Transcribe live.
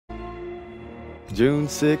June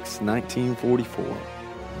 6, 1944.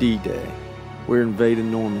 D-Day. We're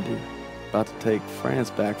invading Normandy, about to take France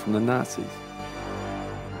back from the Nazis.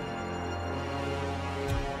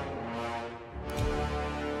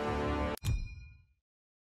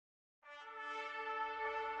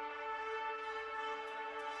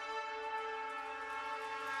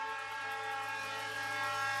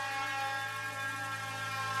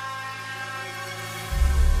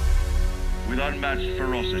 With unmatched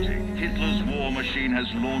ferocity, Hitler's war machine has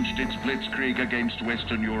launched its blitzkrieg against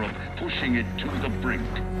Western Europe, pushing it to the brink.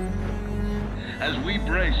 As we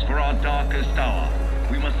brace for our darkest hour,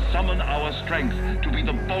 we must summon our strength to be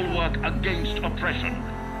the bulwark against oppression.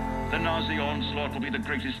 The Nazi onslaught will be the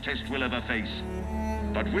greatest test we'll ever face.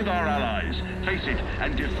 But with our allies, face it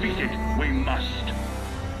and defeat it we must.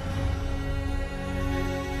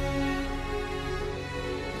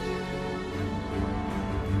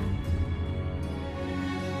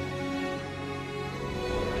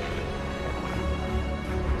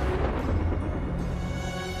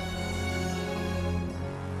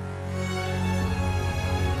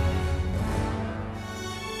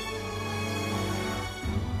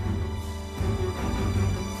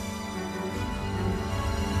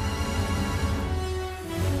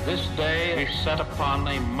 This day is set upon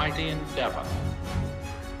a mighty endeavor,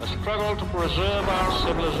 a struggle to preserve our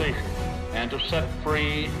civilization and to set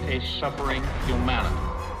free a suffering humanity.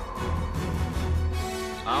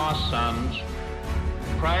 Our sons,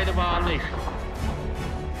 pride of our nation,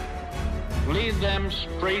 lead them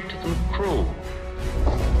straight and true.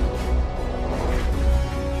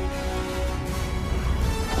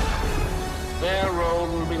 Their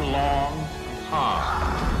road will be long and hard.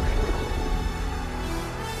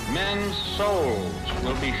 Men's souls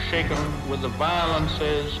will be shaken with the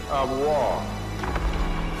violences of war.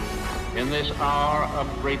 In this hour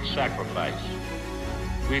of great sacrifice,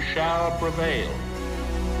 we shall prevail.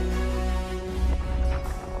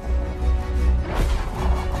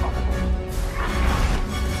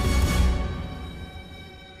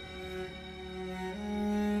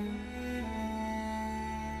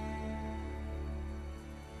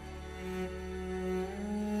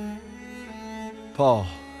 Paul,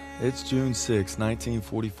 it's June 6,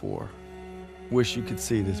 1944. Wish you could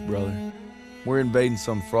see this, brother. We're invading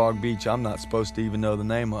some frog beach I'm not supposed to even know the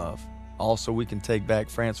name of. Also, we can take back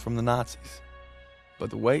France from the Nazis.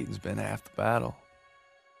 But the waiting's been half the battle.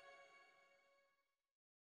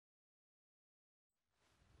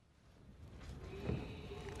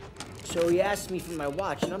 So he asked me for my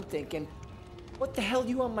watch, and I'm thinking, what the hell are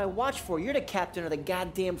you on my watch for? You're the captain of the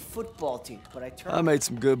goddamn football team. But I made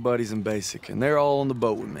some good buddies in basic, and they're all on the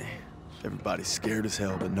boat with me. Everybody's scared as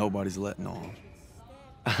hell, but nobody's letting on.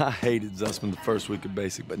 I hated Zussman the first week of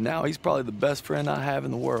basic, but now he's probably the best friend I have in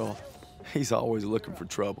the world. He's always looking for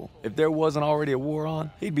trouble. If there wasn't already a war on,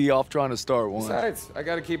 he'd be off trying to start one. Besides, I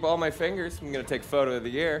gotta keep all my fingers. I'm gonna take photo of the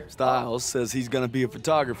year. Styles says he's gonna be a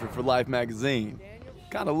photographer for Life magazine.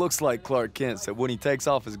 Kinda looks like Clark Kent said when he takes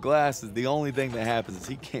off his glasses, the only thing that happens is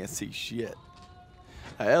he can't see shit.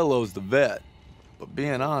 Elo's the vet, but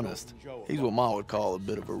being honest, he's what Ma would call a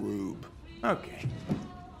bit of a rube. Okay,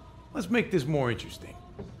 let's make this more interesting.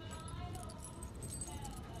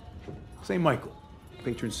 St. Michael,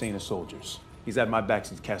 patron saint of soldiers. He's had my back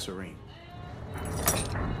since Kasserine.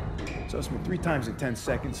 Zussman 3 times in 10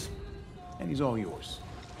 seconds, and he's all yours.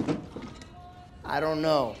 I don't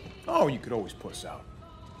know. Oh, you could always puss out.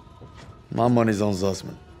 My money's on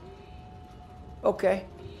Zussman. Okay,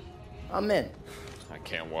 I'm in. I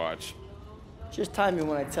can't watch. Just time me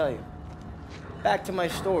when I tell you. Back to my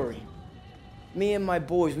story. Me and my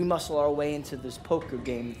boys, we muscle our way into this poker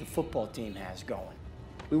game that the football team has going.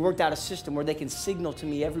 We worked out a system where they can signal to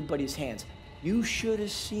me everybody's hands. You should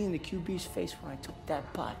have seen the QB's face when I took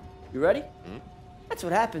that pot. You ready? That's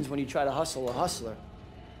what happens when you try to hustle a hustler.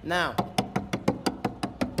 Now,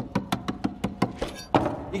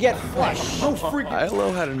 you get flushed. No freaking...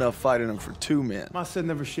 Ilo had enough fight in him for 2 men. Ma said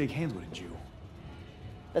never shake hands with a Jew.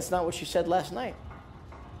 That's not what you said last night.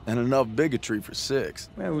 And enough bigotry for 6.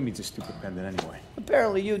 Man, who needs a stupid pendant anyway?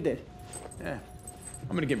 Apparently you did. Yeah,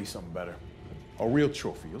 I'm gonna get me something better. A real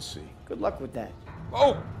trophy, you'll see. Good luck with that.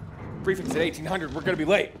 Oh! Briefing's at 1800. We're gonna be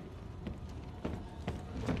late.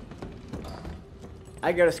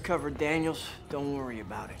 I got us covered, Daniels. Don't worry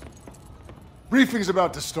about it. Briefing's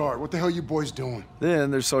about to start. What the hell you boys doing? Then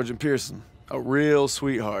there's Sergeant Pearson, a real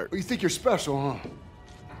sweetheart. Oh, you think you're special, huh?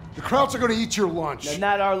 The Krauts are gonna eat your lunch. Now,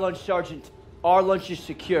 not our lunch, Sergeant. Our lunch is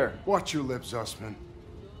secure. Watch your lips, Zussman.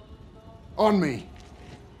 On me.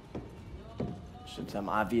 Since I'm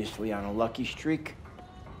obviously on a lucky streak,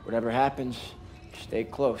 whatever happens, stay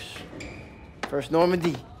close. First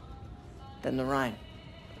Normandy, then the Rhine.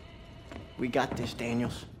 We got this,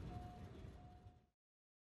 Daniels.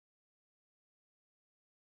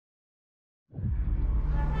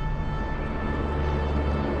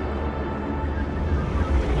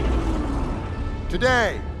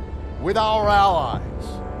 Today, with our allies,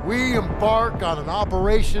 we embark on an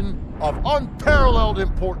operation of unparalleled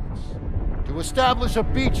importance to establish a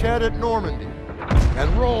beachhead at Normandy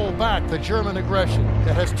and roll back the German aggression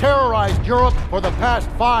that has terrorized Europe for the past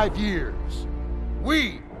 5 years.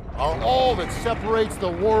 We are all that separates the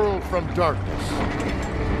world from darkness.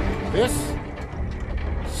 This,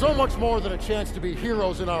 so much more than a chance to be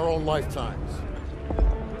heroes in our own lifetimes.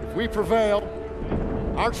 If we prevail,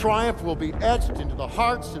 our triumph will be etched into the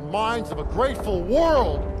hearts and minds of a grateful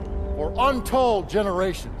world for untold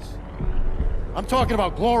generations. I'm talking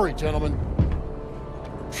about glory, gentlemen.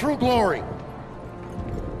 True glory.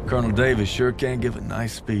 Colonel Davis sure can give a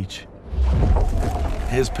nice speech.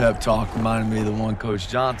 His pep talk reminded me of the one Coach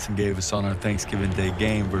Johnson gave us on our Thanksgiving Day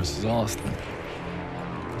game versus Austin.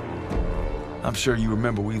 I'm sure you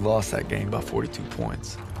remember we lost that game by 42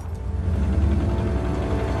 points.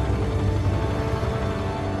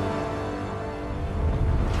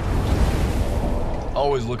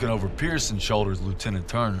 Always looking over Pearson's shoulders, Lieutenant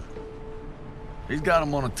Turner. He's got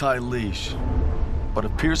him on a tight leash, but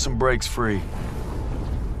if Pearson breaks free,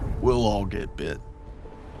 we'll all get bit.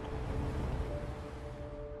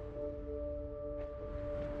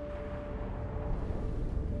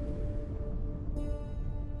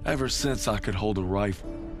 Ever since I could hold a rifle,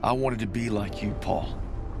 I wanted to be like you, Paul.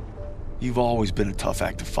 You've always been a tough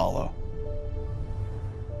act to follow,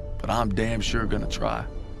 but I'm damn sure gonna try.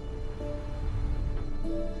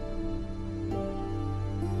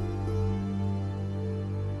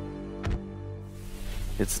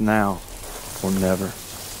 It's now or never.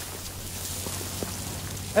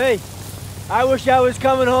 Hey, I wish I was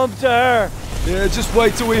coming home to her. Yeah, just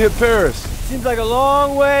wait till we hit Paris. Seems like a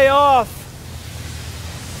long way off.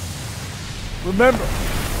 Remember,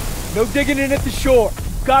 no digging in at the shore.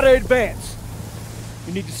 You've gotta advance.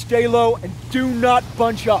 You need to stay low and do not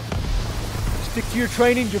bunch up. Stick to your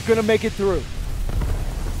training, you're gonna make it through.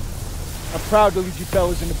 I'm proud to lead you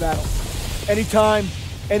fellas into battle. Anytime,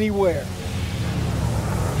 anywhere.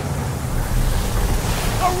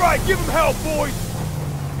 All right, give them hell, boys!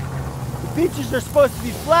 The beaches are supposed to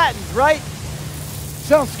be flattened, right?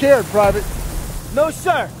 Sound scared, Private. No,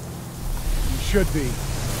 sir. You should be.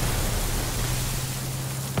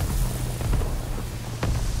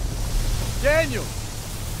 Daniel,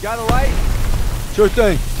 got a light? Sure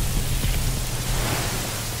thing.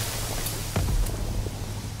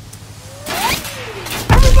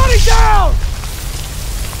 Everybody down!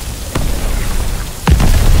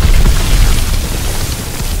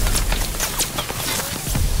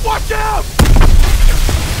 Watch out!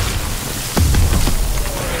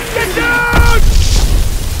 Get down!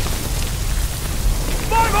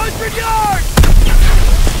 500 yards!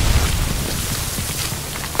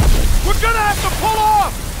 We're gonna have to pull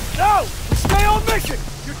off! No! Stay on mission!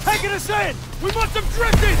 You're taking us in! We want them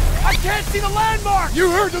drifting! I can't see the landmark! You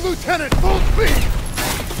heard the lieutenant, full speed!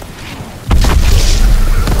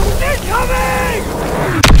 Incoming!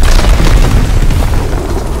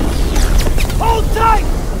 Hold tight!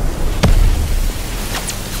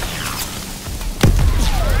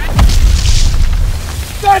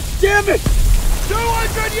 God damn it!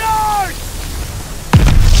 200 yards!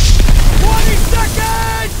 20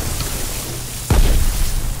 seconds!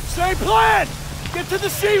 Same plan! Get to the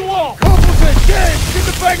seawall! Couples engaged! Get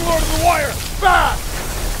the Bangalore to the wire! Fast!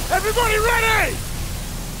 Everybody ready!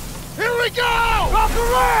 Here we go! Off the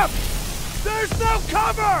ramp! There's no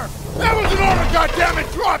cover! That was an order,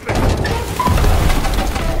 goddammit! Drop it!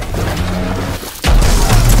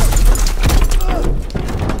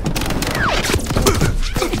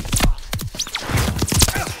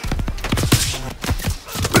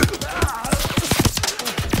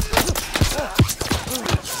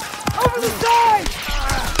 Over the side!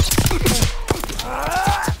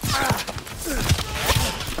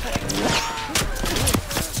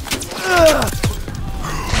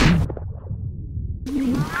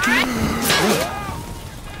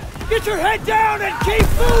 Get your head down and keep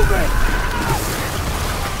moving!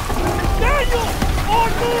 Daniel! On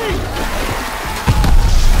me!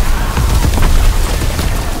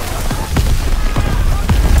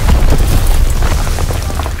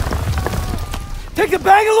 Take the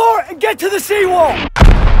Bangalore and get to the seawall! We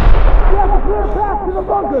have a clear path to the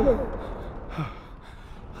bunker!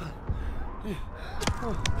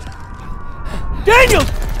 Daniel!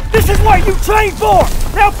 This is what you trained for!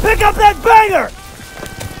 Now pick up that banger!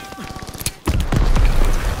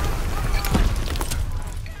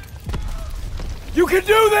 You can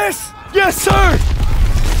do this! Yes, sir!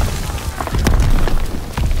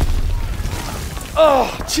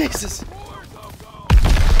 Oh, Jesus!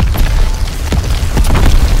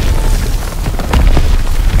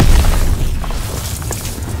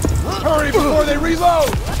 Hurry before they reload!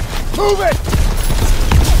 Move it!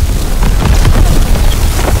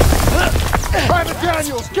 Private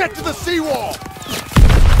Daniels, get to the seawall!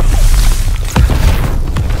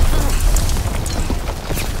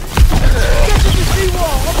 Get to the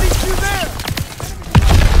seawall! I'll meet you there!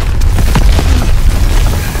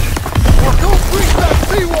 Or go breach that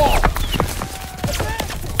seawall!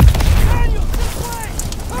 Daniel, this way!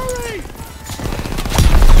 Hurry!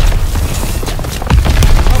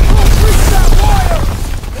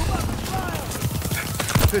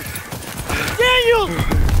 Daniel!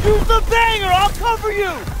 Use the banger! I'll cover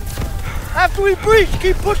you! After we breach,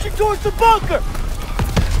 keep pushing towards the bunker!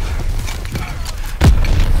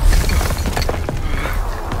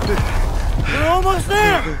 We're almost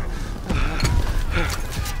there!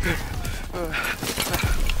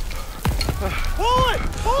 Pull it!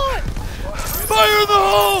 Pull it! Fire in the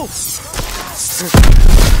hole!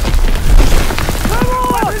 Come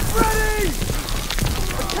on! It's ready!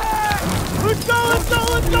 Attack! Let's go! Let's go!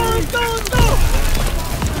 Let's go! Let's go! Let's go!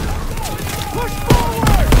 Push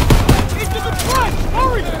forward! Into the front!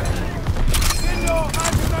 Hurry!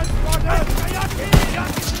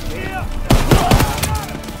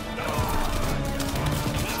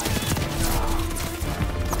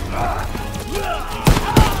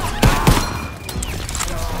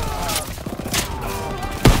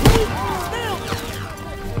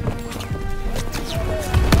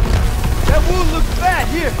 That wound looks bad.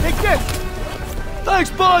 Here, take this.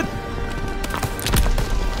 Thanks, bud!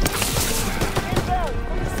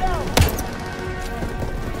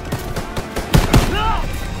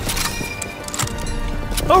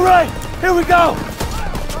 All right, here we go.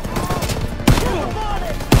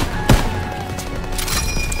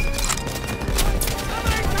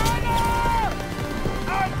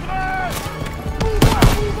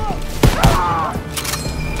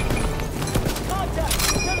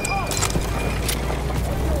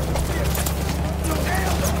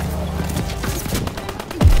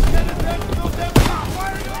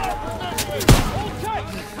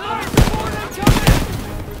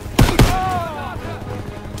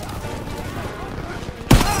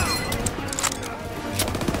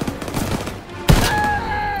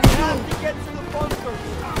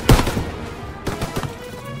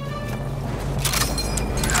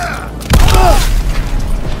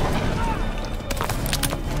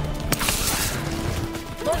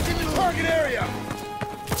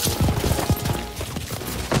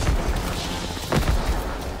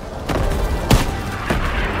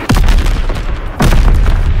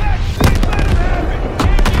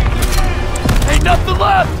 Nothing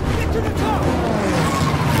left! Get to the top!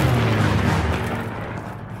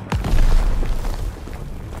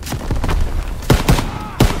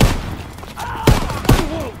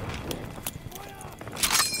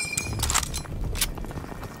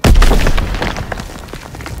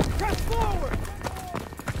 Press forward!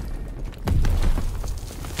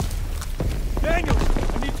 Daniel,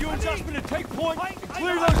 I need you and Zussman to take point and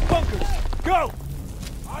clear those bunkers. Go!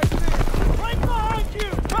 Right behind you!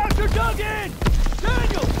 Croucher dug in!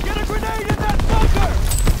 Daniel, get a grenade in that bunker!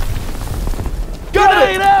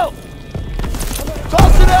 Grenade out!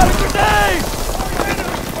 Toss it out a grenade!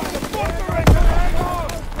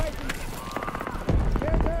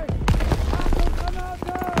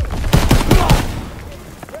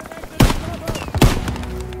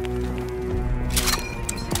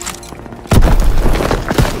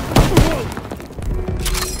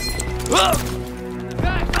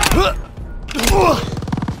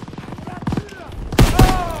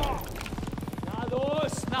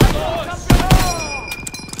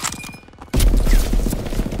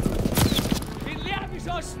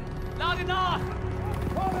 Lade nach!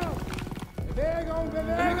 Bewegung,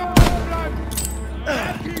 Bewegung!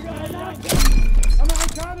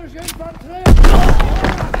 Amerikanische Infanterie!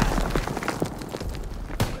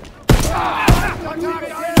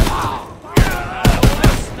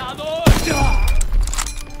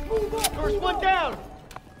 First one down!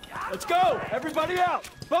 Let's go! Everybody out!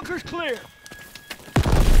 Bunker's clear!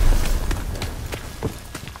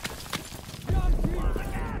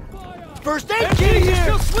 First aid kit here!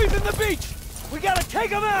 Still sweeping the beach! We gotta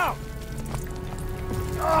take them out!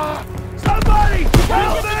 Somebody!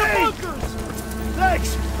 Help me! The bunkers!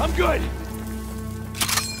 Thanks! I'm good!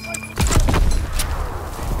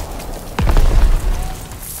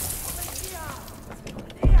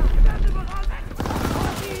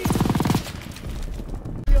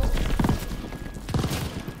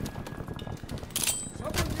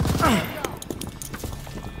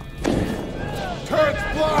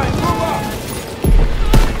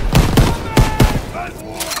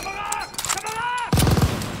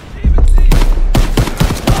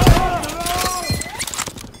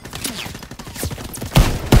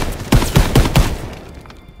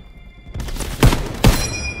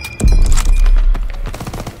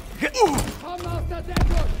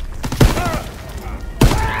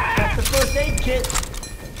 first aid kit.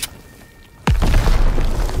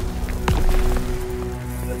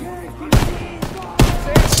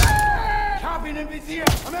 Cabin im Visier!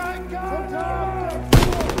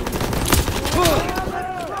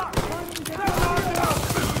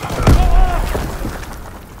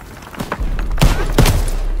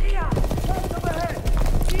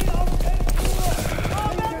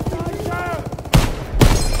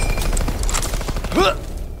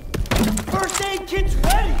 First aid kit's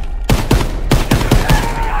ready.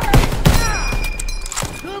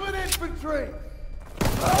 German infantry!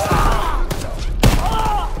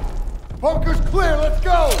 Bunker's clear, let's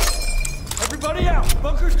go! Everybody out!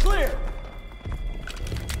 Bunker's clear!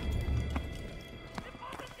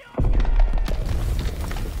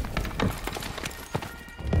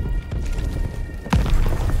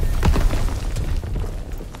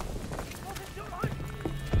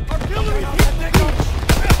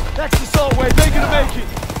 Next assault wave, they're gonna make it.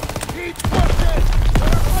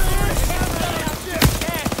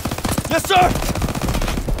 Yes, sir!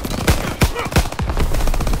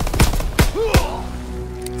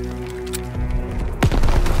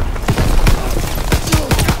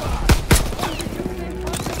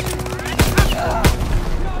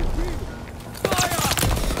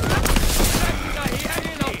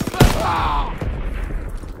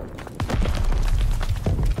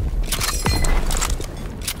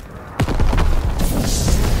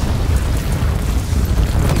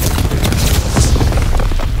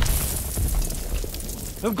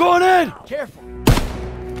 I'm going in! Careful.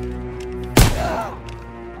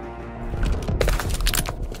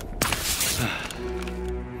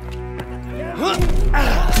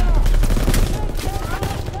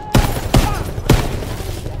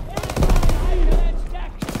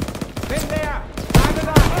 Bin leer! Eine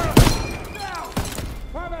da!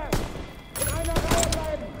 Vorwärts! In einer Reihe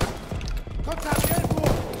bleiben! Kontakt 11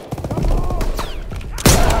 Uhr! Komm hoch!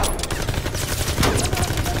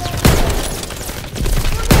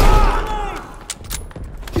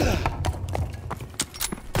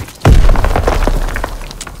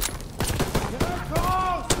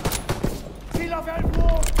 Voraus! Ziel auf 11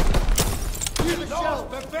 Uhr! Los,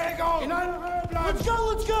 Bewegung! In einer Reihe bleiben! Let's go,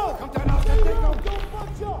 let's go! Kommt einer aus der Deckung! Don't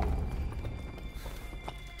bunch up!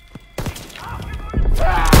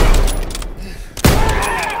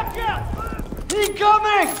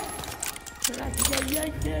 Incoming!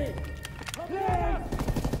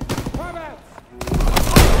 Vorwärts!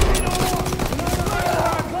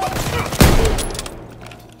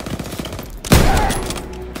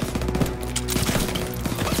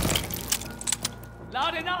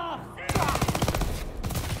 Laden auf!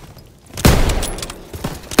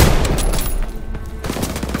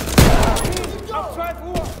 Auf 12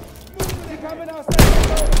 Uhr! Sie kommen aus der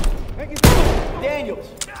Deckung! Registriert! Daniels,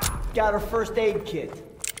 got her first aid kit.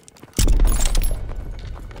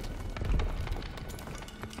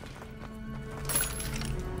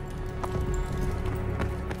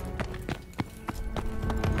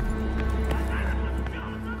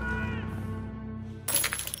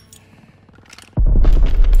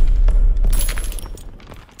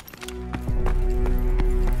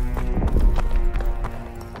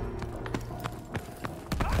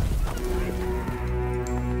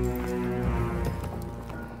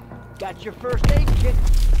 Got your first aid kit.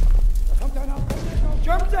 Kommt einer aus der Deckung!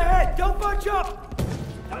 Germans ahead! Don't bunch up!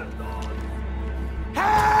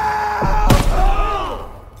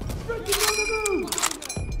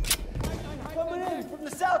 Coming in from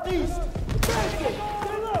the southeast. Stay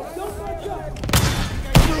low! Don't bunch up!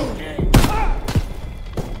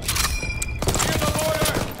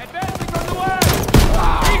 Advancing from the west!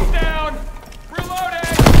 He's down!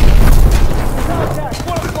 Reloading! Contact,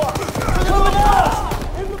 1 o'clock. Coming out!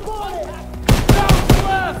 In the body! Down to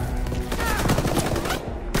left!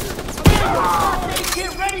 First aid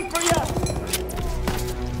kit ready for you!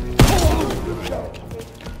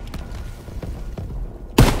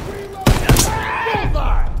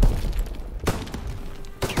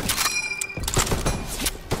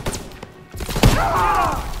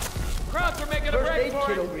 Crowds are making a First break aid for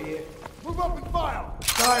kit it! over here. Move up and file!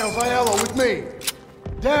 Stiles, Aiello, with me.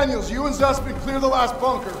 Daniels, you and Zussman clear the last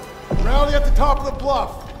bunker. Rally at the top of the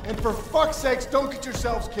bluff. And for fuck's sakes, don't get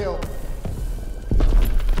yourselves killed.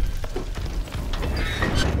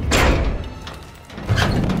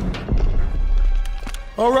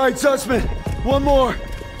 All right, Zussman, one more.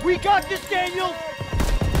 We got this, Daniel!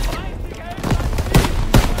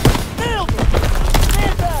 Nailed it!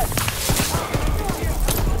 Stand back!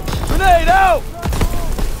 Grenade out!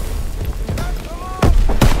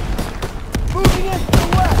 Moving in to the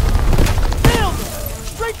west! Nailed it!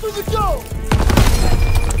 Straight through the dome!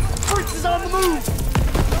 Fritz is on the move!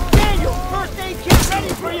 Daniel,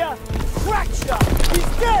 for ya! Crack shot! He's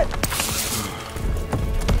dead!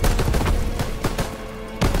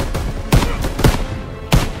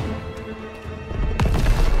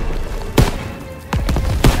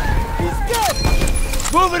 He's dead!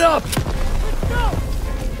 Move it up! Let's go!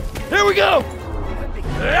 Here we go!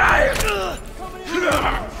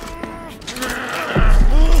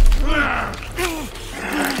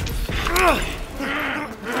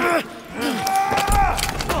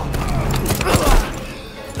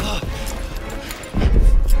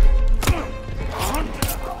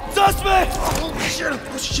 Suspect! Oh shit,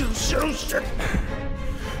 oh shit, oh shit, oh shit.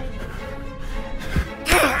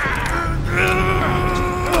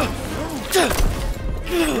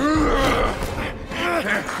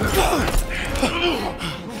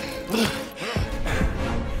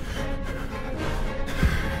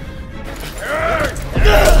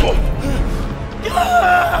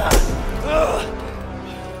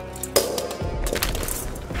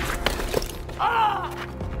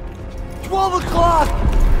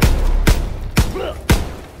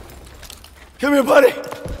 Come here, buddy.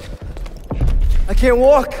 I can't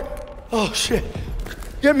walk. Oh, shit.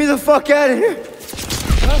 Get me the fuck out of here.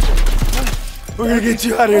 We're gonna get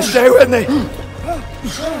you out of here. Stay with me.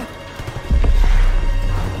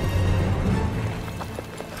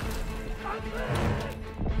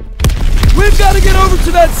 We've got to get over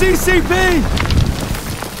to that CCP.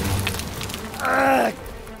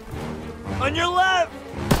 On your left!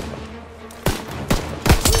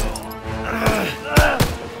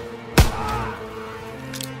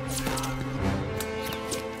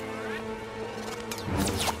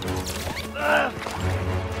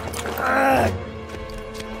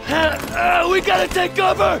 We gotta take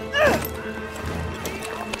cover!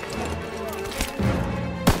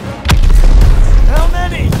 How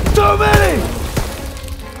many? Too many!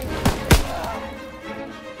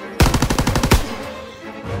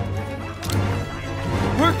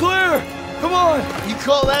 We're clear! Come on! You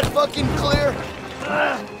call that fucking clear?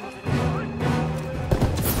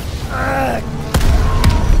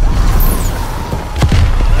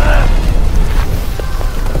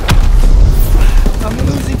 I'm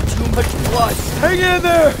losing too much blood. Hang in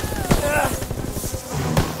there!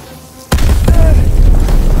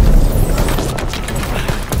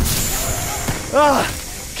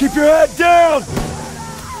 Keep your head down!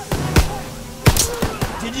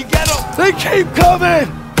 Did you get him? They keep coming!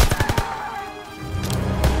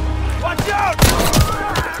 Watch out!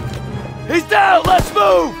 He's down! Let's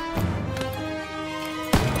move!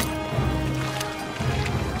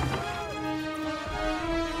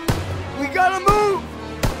 We gotta move.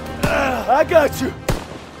 I got you!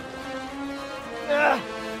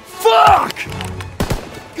 Fuck!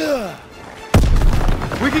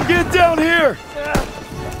 We can get down here!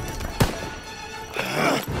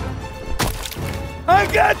 I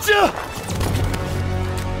got you!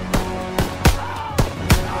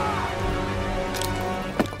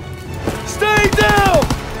 Stay down!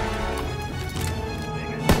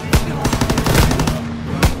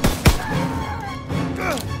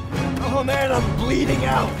 Oh man, I'm bleeding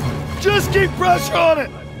out. Just keep pressure on it!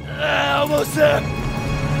 Almost there!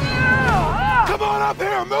 Come on up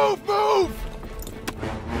here! Move, move!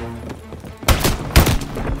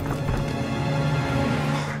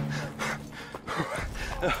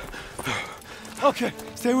 Okay,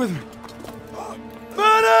 stay with me.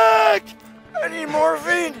 Medic! I need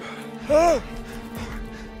morphine.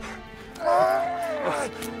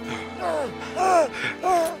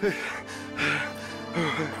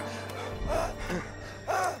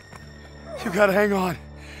 You gotta hang on.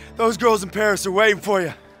 Those girls in Paris are waiting for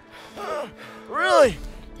you. Really?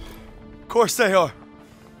 Of course they are.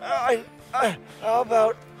 How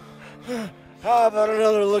about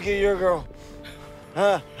another look at your girl?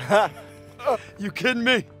 You kidding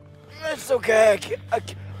me? It's okay. I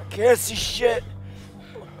can't see shit.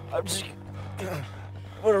 I'm just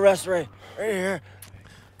put a rest right here.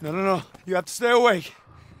 No. You have to stay awake.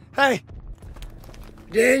 Hey,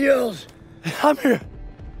 Daniels, I'm here.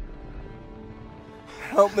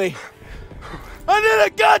 help me. I need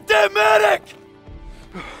a goddamn medic!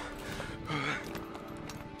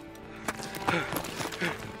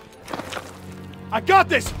 I got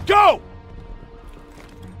this! Go!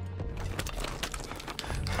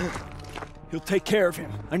 He'll take care of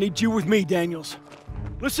him. I need you with me, Daniels.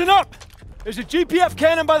 Listen up! There's a GPF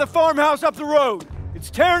cannon by the farmhouse up the road. It's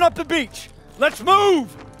tearing up the beach. Let's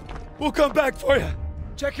move! We'll come back for you.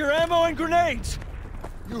 Check your ammo and grenades.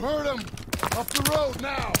 You heard him. Up the road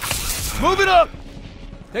now. Move it up!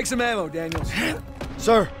 Take some ammo, Daniels.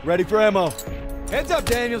 Sir, ready for ammo. Heads up,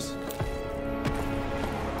 Daniels.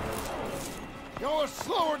 You're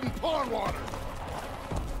slower than pond water.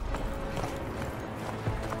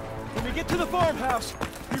 When we get to the farmhouse,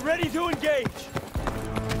 be ready to engage.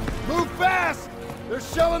 Move fast! They're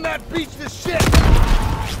shelling that beach to shit!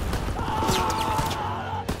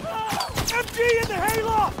 MG in the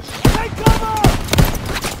hayloft! Take cover!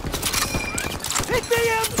 Hit the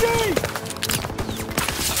MG!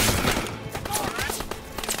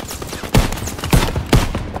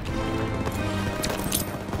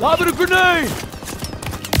 Lobbing a grenade!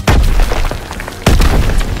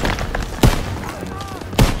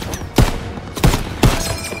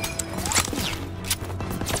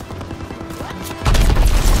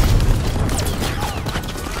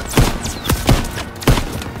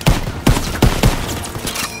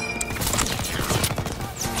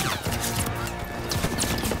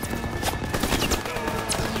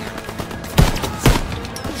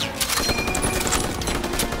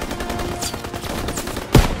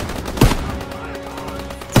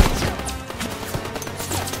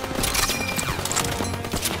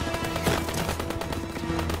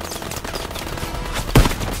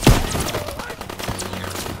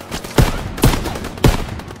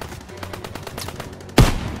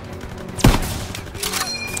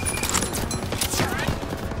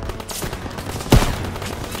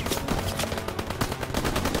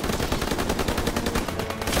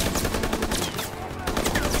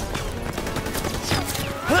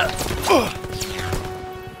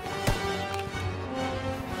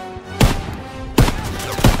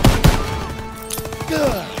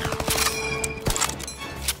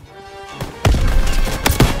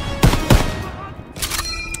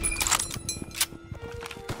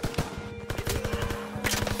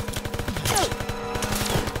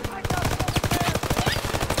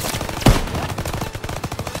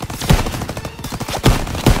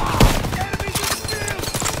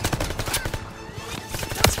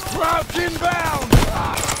 Routes inbound!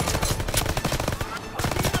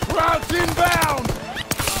 Routes inbound!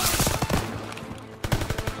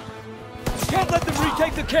 Can't let them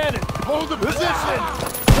retake the cannon! Hold the position!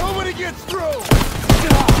 Nobody gets through!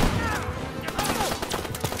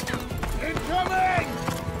 Incoming!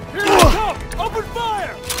 Here they come! Open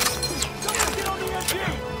fire! Someone get on the MG!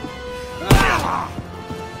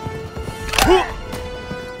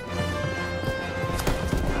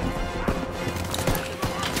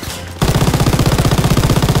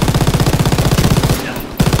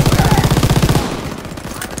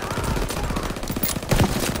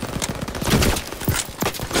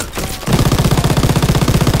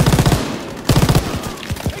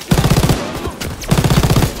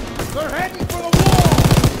 They're heading for the wall!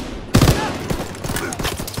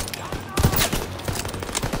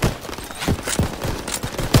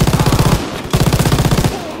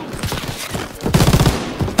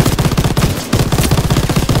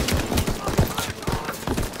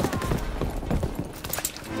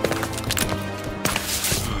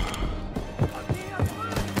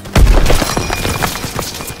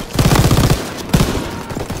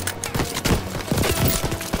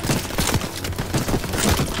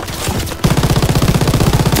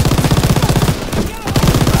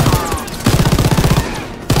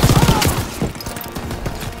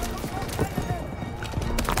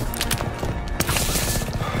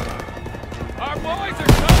 Our boys are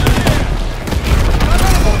coming in!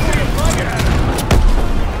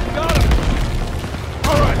 Got him!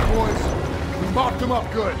 All right, boys. We mopped them up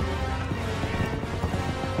good.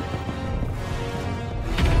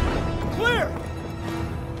 Clear!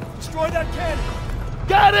 Destroy that cannon!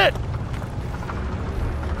 Got it!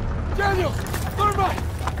 Daniels, thermite!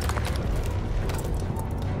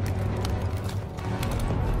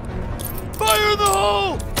 Fire in the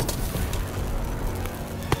hole!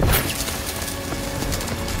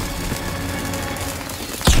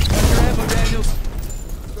 Daniels.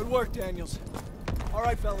 Good work, Daniels. All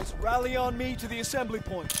right, fellas, rally on me to the assembly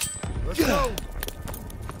point. Let's go!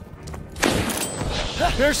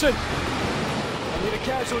 Pearson! I need a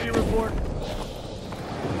casualty report.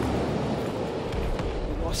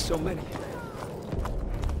 We lost so many.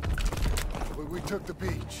 We took the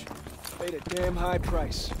beach. Paid a damn high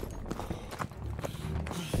price.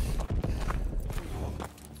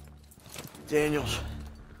 Daniels.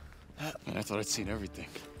 Man, I thought I'd seen everything.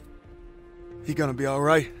 He gonna be all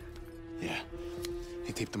right? Yeah.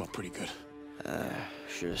 He taped them up pretty good.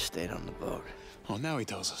 Should have stayed on the boat. Oh, now he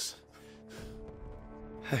tells us.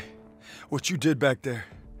 Hey, what you did back there,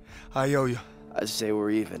 I owe you. I'd say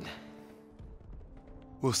we're even.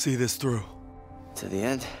 We'll see this through. To the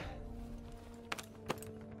end?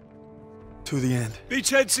 To the end.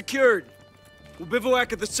 Beachhead secured. We'll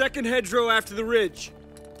bivouac at the second hedgerow after the ridge.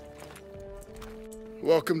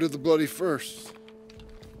 Welcome to the Bloody First.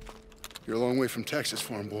 You're a long way from Texas,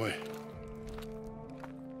 farm boy.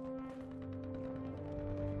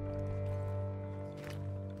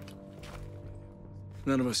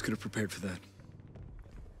 None of us could have prepared for that.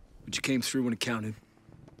 But you came through when it counted.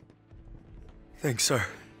 Thanks, sir.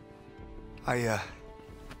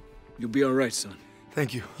 You'll be all right, son.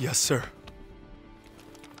 Thank you. Yes, sir.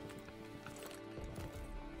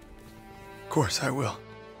 Of course I will.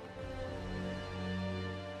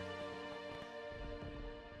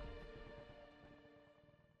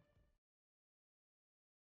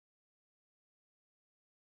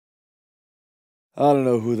 I don't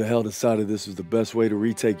know who the hell decided this was the best way to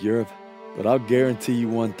retake Europe, but I'll guarantee you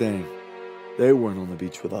one thing. They weren't on the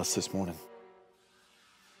beach with us this morning.